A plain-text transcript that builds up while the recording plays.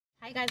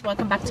Hi guys,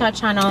 welcome back to our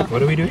channel.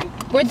 What are we doing?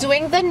 We're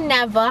doing the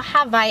Never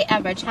Have I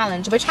Ever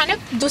challenge. We're trying to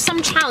do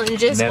some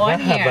challenges Never on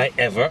here. have I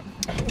ever.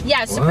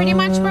 Yeah, so pretty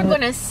much we're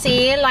gonna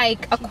say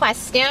like a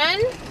question.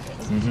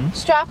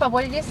 Strap up.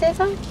 What did you say,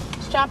 son?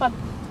 Strap up.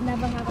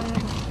 Never have I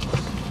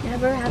ever.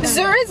 Never have I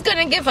Zur is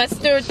gonna give us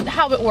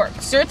how it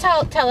works. Zur,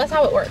 tell us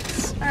how it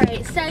works.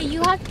 Alright, so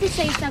you have to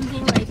say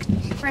something like,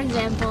 for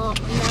example,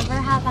 never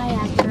have I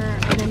ever,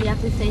 and then you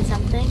have to say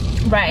something.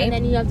 Right. And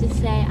then you have to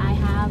say I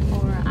have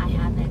or I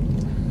haven't.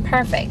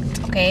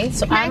 Perfect. Okay,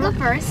 so Can I go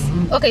first?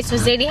 Okay, so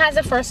Zadie has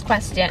the first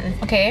question.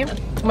 Okay,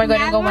 we're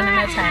gonna go one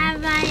at a time.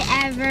 Never have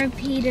I ever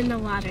peed in the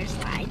water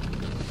slide.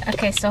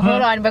 Okay, so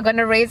hold on. We're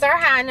gonna raise our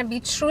hand and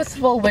be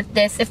truthful with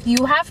this. If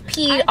you have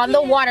peed on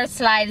the water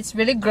slide, it's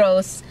really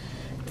gross.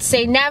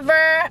 Say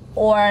never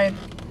or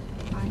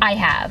I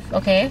have.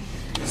 Okay,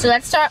 so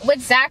let's start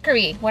with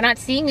Zachary. We're not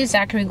seeing you,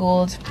 Zachary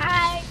Gould.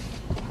 I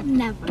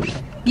never.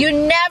 You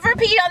never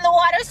peed on the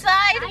water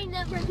slide? I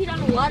never peed on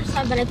the water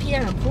slide, but I peed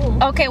in a pool.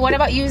 Okay, what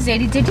about you,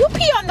 Zadie? Did you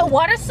pee on the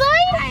water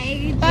slide?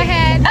 I Go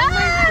ahead.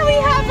 Ah, we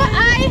have an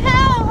I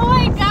have. Oh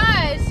my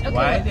gosh. Okay.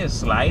 Why they're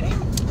sliding?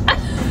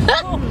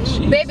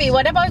 Baby,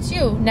 what about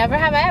you? Never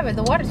have I ever,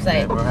 the water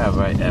slide. Never have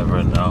I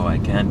ever. No, I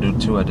can't do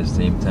two at the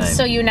same time.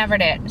 So you never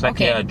did. It's like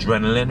okay. your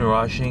adrenaline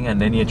rushing and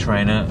then you're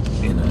trying to,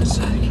 it's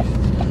like...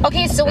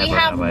 Okay, so we Never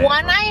have have I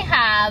one ever. I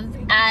have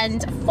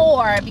and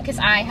 4 because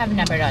I have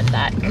never done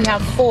that. We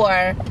have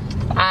 4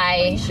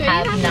 I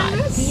have not.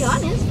 Be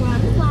honest, we're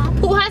on the clock.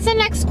 Who has the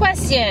next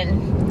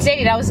question?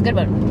 Zadie, that was a good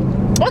one.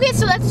 Okay,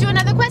 so let's do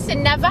another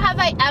question. Never have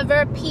I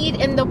ever peed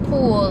in the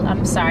pool.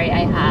 I'm sorry, I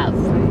have.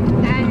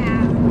 I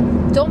have.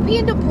 Don't pee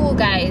in the pool,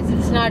 guys.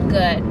 It's not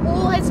good.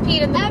 Who has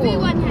peed in the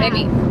Everyone pool? has.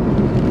 Baby.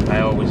 I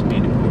always pee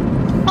in the pool.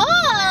 That's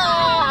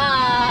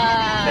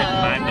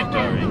Oh!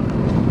 mandatory.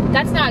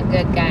 That's not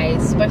good,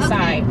 guys. We're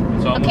sorry.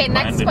 It's almost Okay,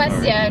 next mandatory.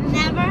 question.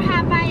 Never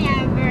have I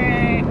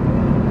ever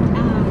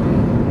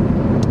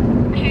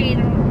paid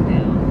a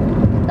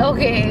bill.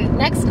 Okay,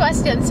 next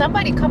question.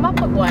 Somebody come up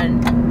with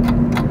one.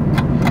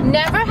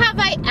 Never have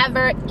I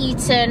ever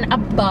eaten a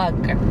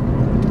bug.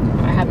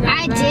 I have not.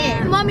 I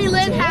did. Mommy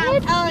Lynn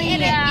had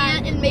an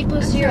ant and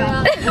maple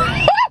syrup.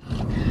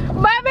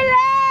 Mommy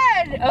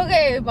Lynn!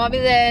 Okay, Mommy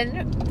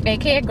Lynn,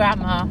 aka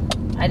Grandma.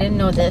 I didn't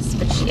know this,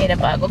 but she ate a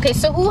bug. Okay,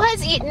 so who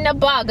has eaten a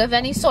bug of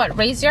any sort?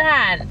 Raise your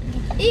hand.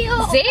 Ew.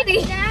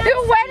 Zadie,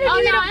 when did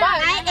you eat a bug?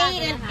 I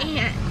ate an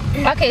ant.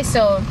 Okay,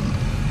 so,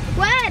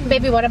 When?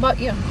 baby, what about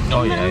you?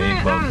 Oh yeah, I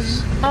ate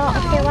bugs Oh,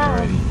 okay, wow.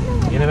 already.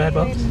 You never had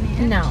bugs?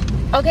 No.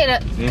 Okay,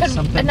 There's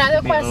something another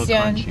to be a little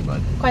question. crunchy,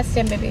 bud.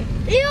 Question, baby.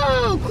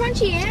 Ew,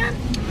 crunchy ant.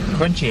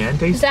 Crunchy and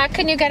tasty. Zach,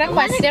 can you get a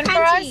question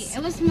for us?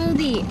 It was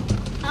smoothie.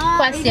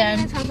 Question.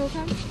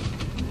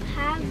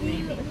 Have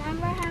you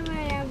never have I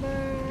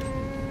ever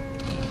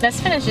Let's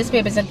finish this,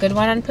 baby. It's a good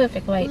one on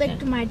perfect white.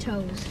 licked my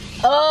toes?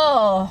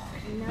 Oh,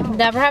 No.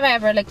 never have I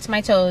ever licked my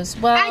toes.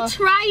 Well, I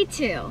tried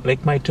to.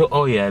 Lick my toe.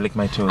 Oh yeah, I lick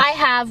my toes. I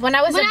have when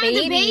I was When a I was a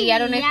baby. baby, I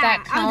don't know if yeah.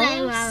 that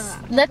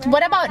counts.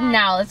 What about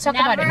now? Let's talk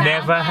about it now.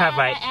 Never have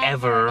I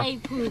ever.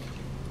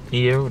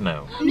 You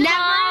no. Never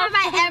have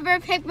I ever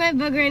picked my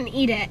booger and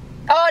eat it.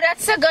 Oh,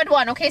 that's a good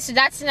one. Okay, so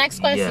that's the next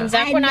question. Yeah.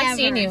 Zach, I we're not never.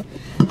 seeing you.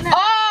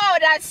 Oh,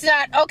 that's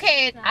not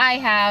okay. I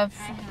have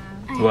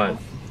What?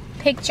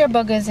 picked your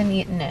boogers and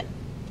eaten it.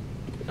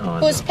 Oh,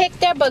 Who's no. picked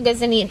their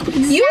boogers and eaten?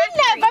 You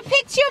never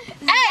picked your.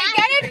 Hey,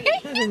 get it?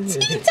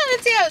 Tell the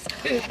tails.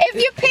 If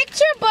you picked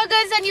your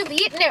boogers and you've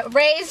eaten it,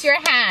 raise your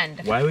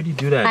hand. Why would you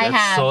do that? I That's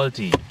have.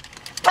 salty. Okay.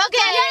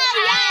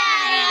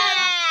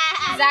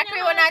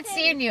 Zachary, we're not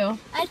seeing you.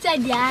 I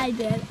said yeah, I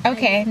did.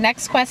 Okay,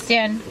 next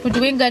question. We're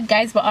doing good,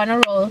 guys. We're on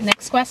a roll.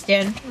 Next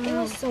question. It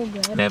was so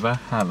good. Never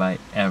have I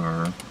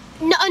ever.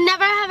 No,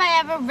 never have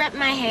I ever ripped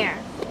my hair.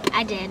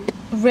 I did.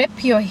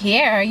 Rip your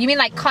hair? You mean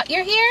like cut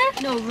your hair?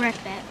 No, rip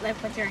it.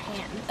 Rip with your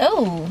hand.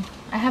 Oh,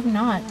 I have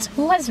not.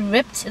 Who has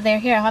ripped their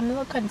hair? I'm a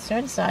little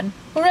concerned, son.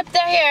 Who ripped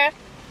their hair?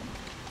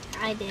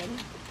 I did.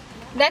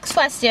 Next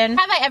question.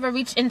 Have I ever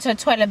reached into a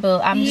toilet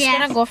bowl? I'm just Yes.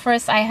 gonna go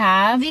first. I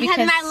have. Because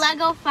my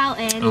Lego fell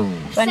in. Oh.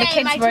 When the Say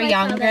kids my were toy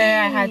younger, fell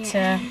in. I had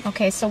to.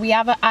 Okay, so we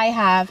have a I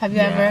have. Have you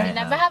Yeah, ever? I have.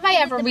 Never have I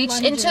ever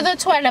reached into the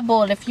toilet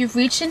bowl. If you've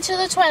reached into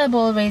the toilet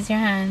bowl, raise your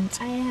hand.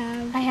 I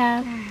have. I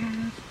have.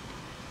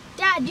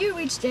 Dad, you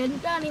reached in.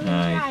 Don't even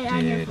I try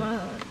on your did.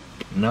 phone.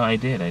 No, I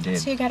did. I did.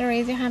 So you gotta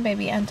raise your hand,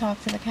 baby, and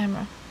talk to the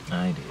camera.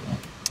 I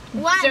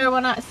did. What? Sir,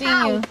 we're not seeing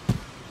you.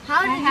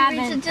 How did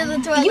you reach into the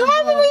toilet? You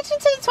haven't reached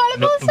into the toilet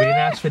No, bowl, we sir? didn't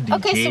ask for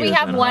details. Okay, so we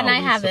have on one how. I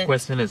The haven't.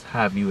 question is,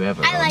 have you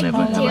ever? I or like never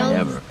have I details.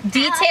 ever.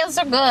 Details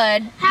are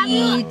good. Have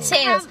you-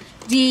 Details.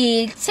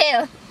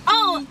 Detail.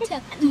 Oh,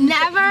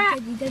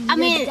 never. I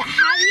mean,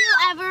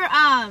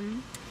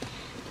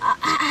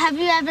 have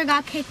you ever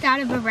got kicked out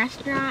of a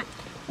restaurant?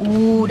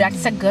 Ooh,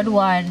 that's a good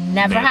one.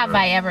 Never Never. have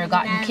I ever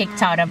gotten Never.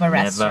 kicked out of a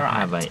restaurant. Never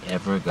have I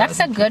ever gotten That's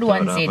a good kicked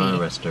one, out of Zadie. a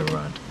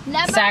restaurant.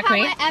 Never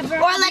Zachary? have I ever.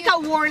 Or like a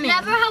warning.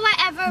 Never have I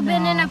ever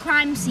been in a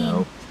crime scene.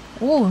 No.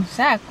 Ooh,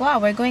 Zach, wow,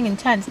 we're going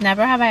intense.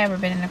 Never have I ever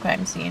been in a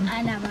crime scene.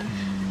 I never.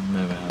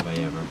 Never have I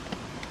ever.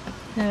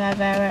 Never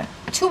have I ever.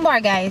 2 more,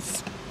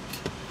 guys.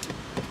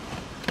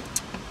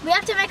 We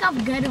have to make up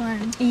good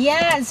ones.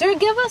 Yeah, Zuri,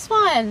 give us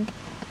one.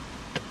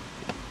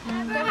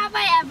 Never have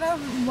I ever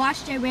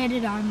watched a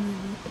rated R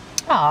movie.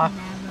 Aw.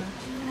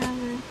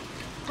 Never.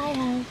 I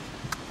have.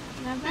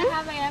 Never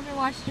have I ever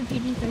watched a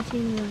PG-13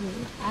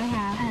 movie. I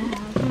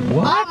have.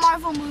 What? All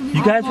Marvel movies.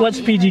 You guys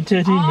watch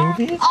PG-13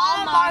 movies?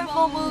 All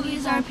Marvel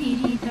movies are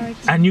PG-13.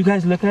 And you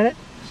guys look at it?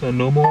 So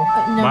no more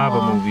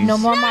Marvel movies. No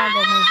more Marvel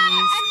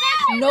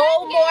movies.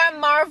 No more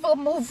Marvel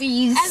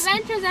movies.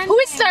 Adventures Who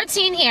is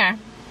 13 here?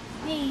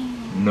 Me.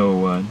 No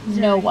one.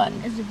 No one.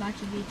 Is about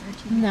to be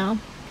 13. No.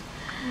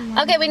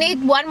 Okay, we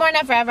need one more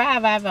never ever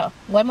have I ever.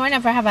 One more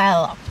never have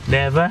I ever.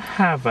 Never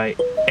have I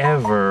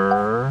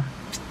ever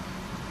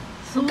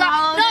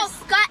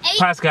Got 8.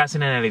 passed gas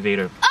in an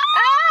elevator.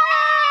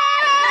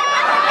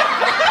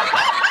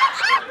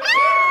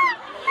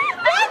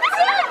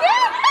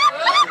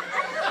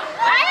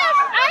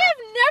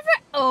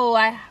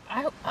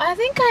 I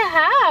think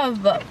I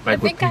have.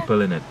 Like with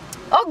people in it.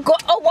 Oh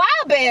wow,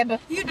 babe.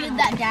 You did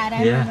that, Dad.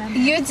 I Yeah. remember.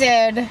 You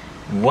did.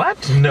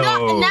 What? No.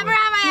 No, never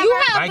have I ever. You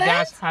have My it?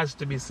 gas has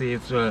to be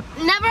safe. So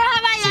Never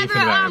have I Safe ever.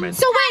 environment.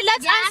 So wait,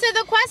 let's gas? answer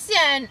the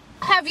question.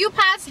 Have you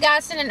passed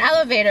gas in an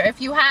elevator?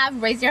 If you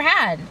have, raise your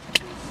hand.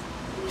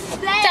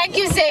 Thank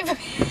you, Save.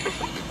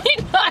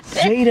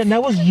 Jaden,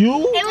 that was you?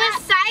 It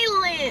was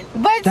silent.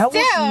 But That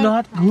still, was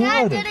not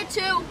Dad good. did it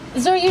too.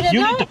 Zuri, you did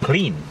You not. need to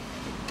clean.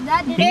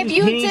 Dad did Babe, it.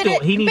 you he need did to-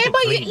 it. he need Babe, to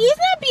but clean. he's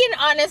not being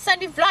honest on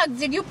the vlog.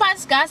 Did you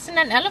pass gas in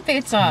an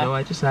elevator? No,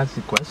 I just asked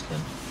the question.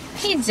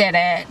 He did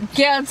it.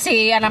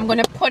 Guilty, and I'm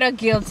gonna put a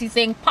guilty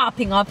thing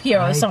popping up here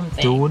or I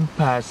something. don't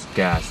pass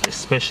gas,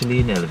 especially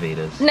in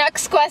elevators.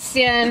 Next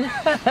question.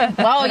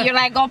 Wow, you're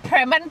like all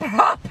prim and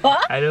proper.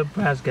 I don't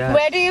pass gas.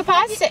 Where do you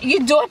pass it?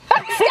 You don't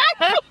pass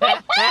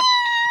gas.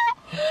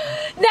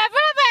 Never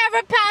have I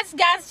ever passed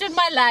gas in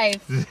my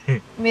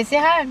life. Miss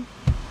your hand.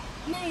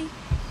 Me.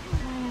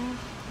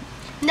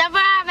 Never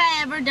have I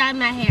ever dyed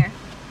my hair.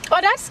 Oh,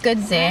 that's good,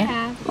 I Zay.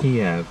 have.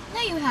 Yeah.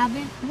 No, you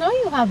haven't. No,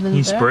 you haven't.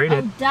 He Zay. sprayed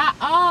it.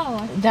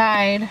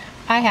 Died.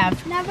 I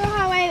have. Never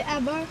have I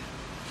ever.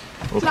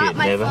 Okay,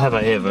 never have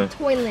I ever.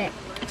 Toilet.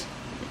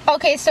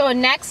 Okay, so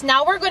next,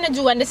 now we're gonna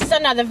do, and this is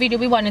another video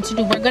we wanted to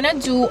do. We're gonna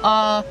do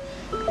a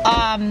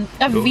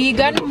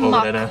vegan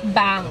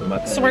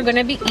mukbang. So we're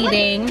gonna be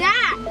eating.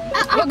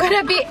 We're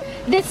gonna be.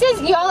 This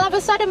is y'all ever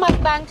saw the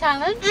mukbang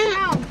challenge?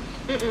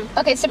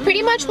 Okay, so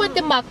pretty much what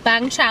the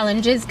mukbang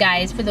challenge is,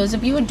 guys, for those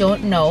of you who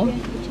don't know,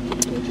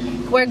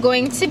 we're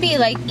going to be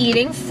like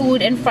eating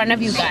food in front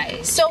of you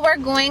guys. So we're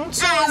going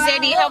to,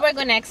 Zeddy, how we're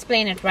gonna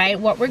explain it, right?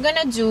 What we're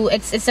gonna do,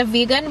 it's a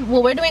vegan,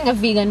 well, we're doing a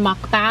vegan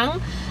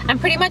mukbang, and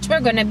pretty much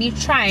we're gonna be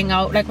trying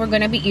out, like we're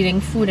gonna be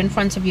eating food in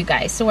front of you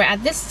guys. So we're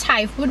at this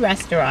Thai food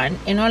restaurant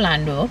in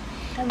Orlando,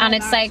 and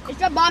it's like, It's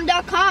the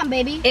bomb.com,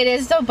 baby. it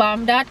is the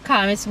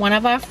bomb.com. It's one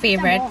of our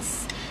favorites.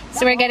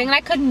 So we're getting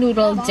like a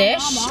noodle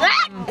dish.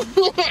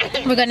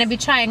 We're gonna be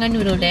trying a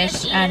noodle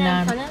dish, and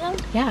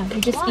yeah, you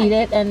just eat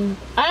it, and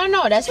I don't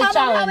know. That's the Tell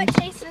them how challenge. it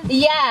tastes.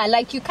 Yeah,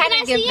 like you kind Can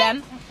I of give see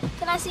them.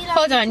 Can I see that?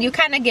 Hold on, you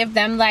kind of give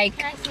them like.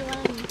 Can I see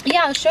one?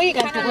 Yeah, I'll show you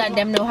guys to let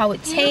them know how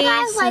it Do you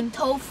guys tastes. like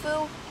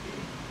tofu?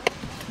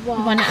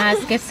 Want to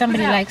ask if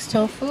somebody likes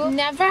tofu?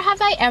 Never have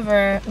I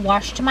ever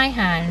washed my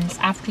hands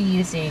after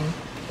using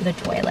the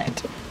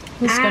toilet.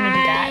 Who's gonna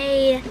do that?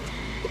 I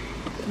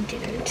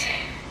didn't.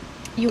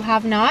 You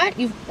have not?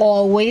 You've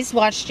always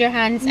washed your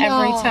hands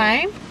every No.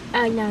 time?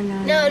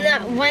 No,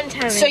 not one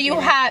time. So you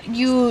have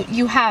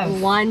you have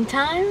one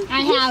time?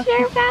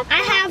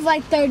 I have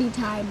like 30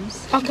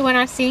 times. Okay, we're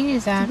not seeing you,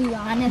 Zach. To be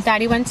honest.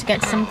 Daddy went to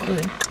get some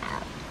food.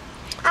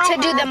 To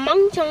do the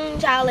mukbang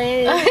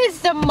challenge. It's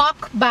the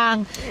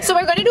mukbang. So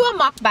we're gonna do a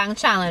mukbang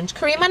challenge.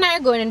 Kareem and I are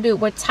going to do it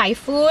with Thai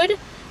food.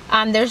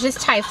 There's this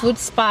Thai food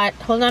spot.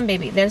 Hold on,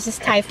 baby. There's this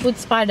Thai food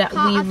spot that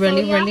we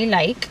really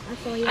like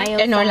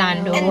in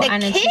Orlando,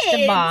 and it's just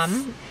the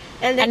bomb.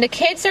 And the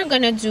kids are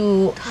gonna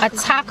do a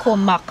taco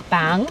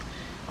mukbang.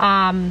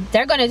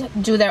 They're gonna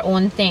do their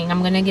own thing.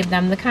 I'm gonna give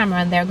them the camera,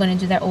 and they're gonna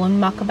do their own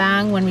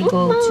mukbang when we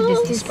go to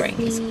Disney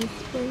Springs.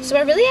 So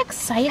we're really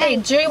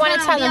excited. Do you want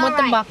to tell them what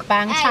the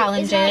mukbang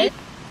challenge is?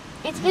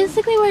 It's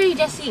basically where you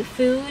just eat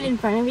food in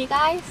front of you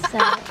guys. So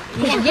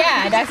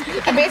Yeah, that's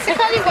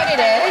basically what it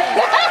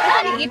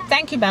is.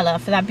 Thank you, Bella,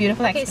 for that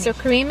beautiful explanation. Okay,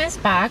 so Kareem is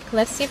back.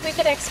 Let's see if we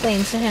could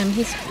explain to him.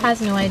 He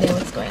has no idea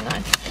what's going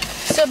on.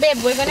 So, babe,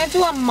 we're going to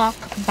do a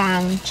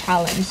mukbang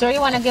challenge. So, you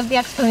want to give the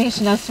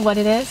explanation as to what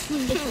it is?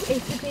 it's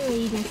basically where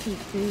you just eat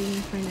food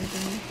in front of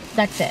them.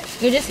 That's it.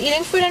 You're just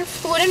eating food in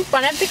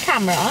front of the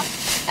camera,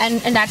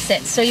 and that's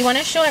it. So, you want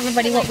to show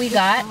everybody what we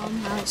got.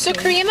 So,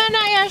 Kareem and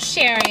I are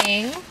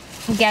sharing.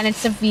 Again,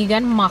 it's a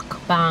vegan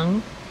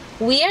mukbang.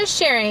 We are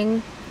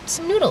sharing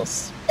some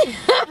noodles.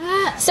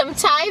 Some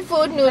Thai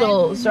food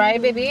noodles,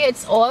 right, baby?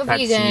 It's all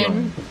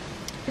vegan.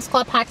 It's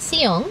called Pat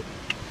Siong.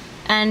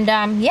 And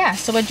yeah,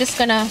 so we're just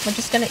gonna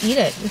eat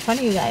it in front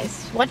of you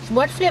guys.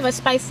 What flavor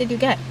spice did you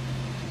get?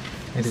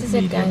 This is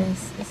it,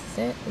 guys.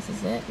 This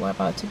is it. We're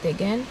about to dig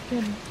in.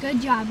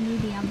 Good job,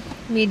 medium.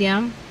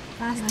 Medium.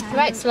 Last time.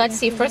 Right, so let's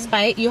see. First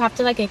bite, you have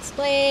to like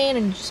explain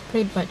and just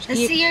pretty much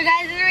Let's eat. see your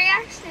guys'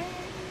 reaction.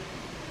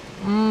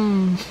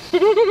 Mmm.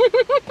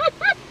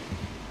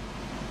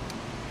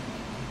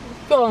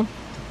 So,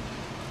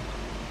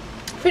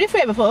 pretty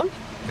flavorful.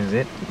 Is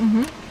it?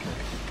 Mm-hmm.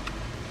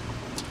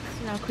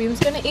 So now Cream's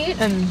gonna eat,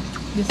 and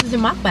this is the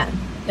mukbang.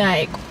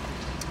 Like,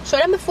 show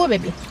them the food,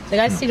 baby. They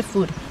gotta see the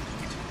food.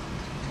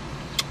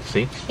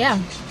 See? Yeah.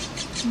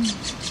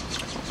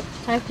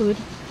 Thai food.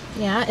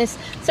 Yeah, it's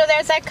so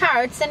there's like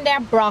carrots in there,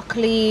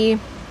 broccoli,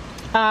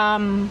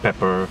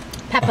 Pepper.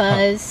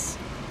 peppers.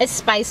 It's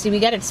spicy. We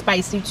get it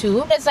spicy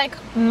too. It's like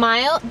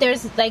mild.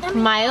 There's like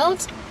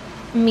mild,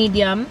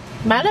 medium.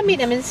 Mild and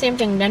medium is the same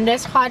thing. Then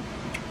there's hot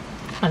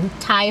and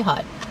Thai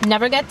hot.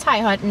 Never get Thai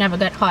hot, never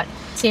get hot.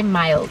 Say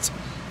mild.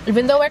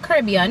 Even though we're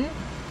Caribbean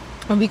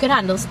and we could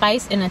handle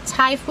spice in a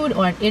Thai food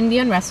or an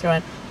Indian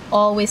restaurant,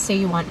 always say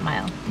you want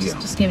mild.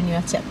 Just giving you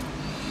a tip.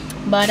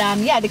 But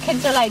yeah, the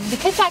kids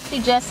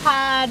actually just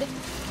had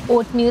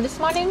oatmeal this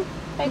morning,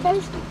 right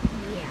guys?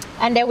 Yeah.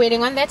 And they're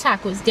waiting on their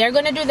tacos. They're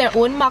gonna do their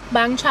own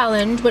mukbang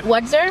challenge with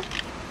what's there?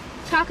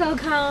 Taco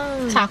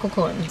cones. Taco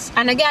cones.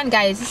 And again,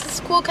 guys, this is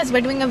cool because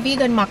we're doing a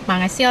vegan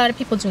mukbang. I see a lot of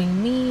people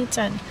doing meat,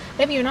 and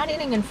maybe you're not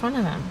eating in front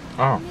of them.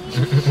 Oh.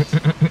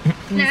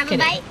 Can I have a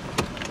bite?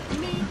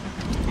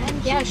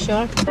 Yeah,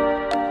 sure.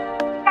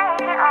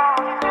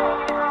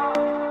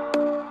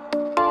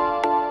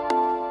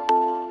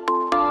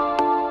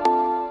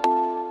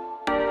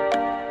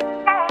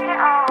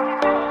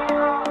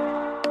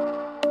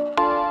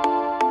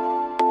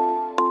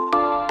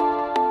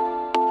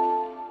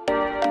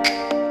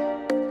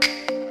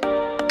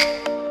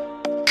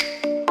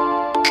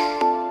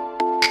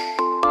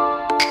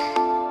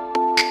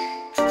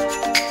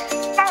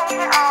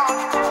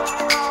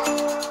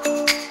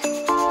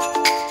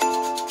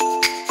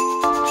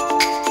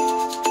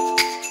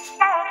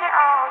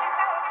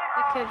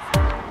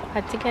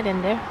 Had to get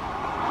in there.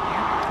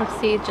 Let's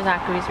see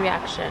Zachary's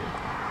reaction.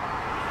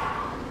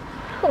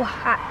 Oh,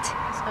 hot.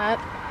 Is that?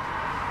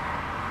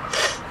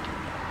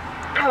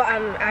 Oh,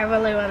 I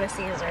really want to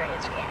see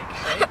Zuri's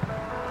reaction.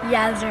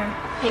 Yeah, Zur.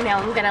 I know,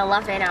 I'm gonna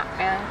love it.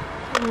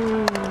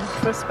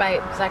 For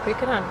spice. Zachary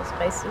can handle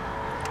spicy.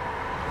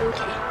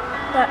 Okay.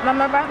 But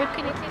Mama brought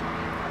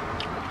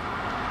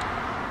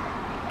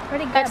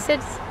pretty good. That's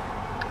it.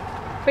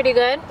 Pretty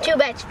good. 2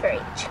 bites for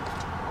each.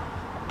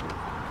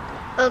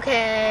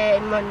 Okay,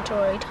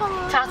 Montoy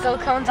time. Taco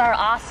cones are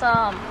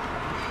awesome.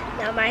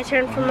 Now my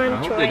turn for I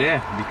hope Montoy. they're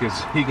there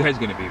because you guys are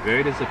gonna be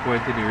very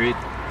disappointed to read.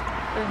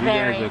 You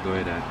guys are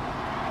going to.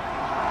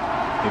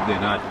 If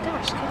they're not.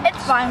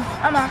 It's fine.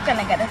 I'm not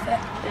gonna get it.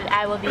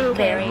 I will be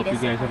very I hope you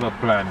guys have a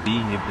plan B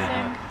if they're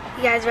not.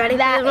 You guys ready for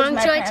the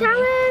Montoy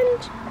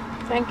challenge?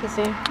 Thank you,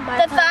 sir.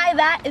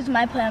 That is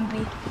my plan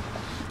B.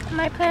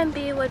 My plan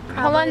B would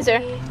probably How long, sir?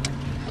 be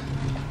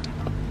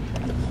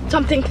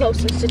something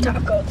closest to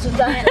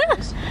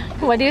tacos.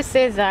 What do you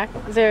say, Zach?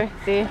 Zer,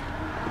 see?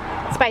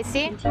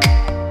 Spicy?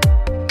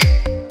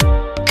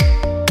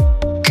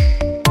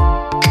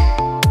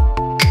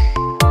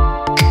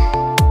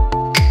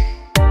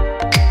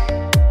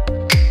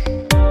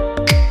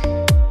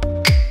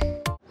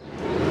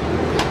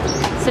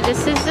 So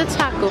this is the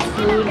taco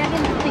food.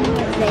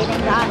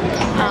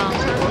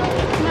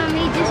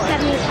 Mommy just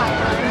sent me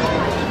taco.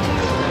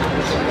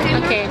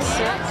 Okay,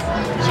 so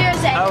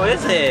Cheers, How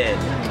is it?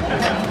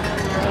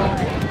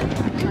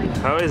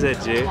 How is it,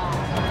 Jay?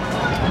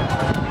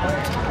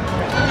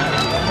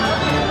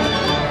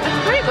 it's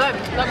pretty good.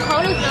 The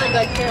cone is really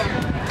good too.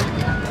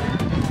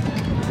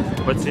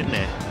 What's in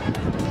there?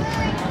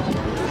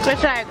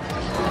 It's like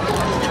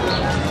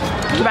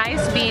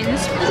rice,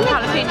 beans,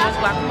 jalapenos,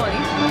 guacamole.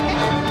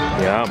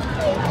 Yum.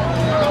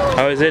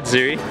 How is it,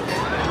 Zuri? So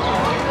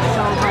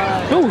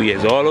good. Oh,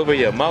 it's all over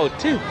your mouth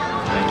too. It's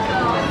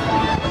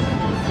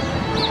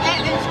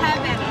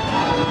heaven.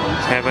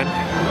 Heaven?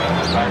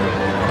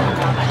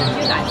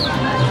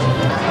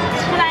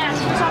 Can I ask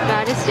you something?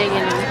 God is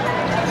digging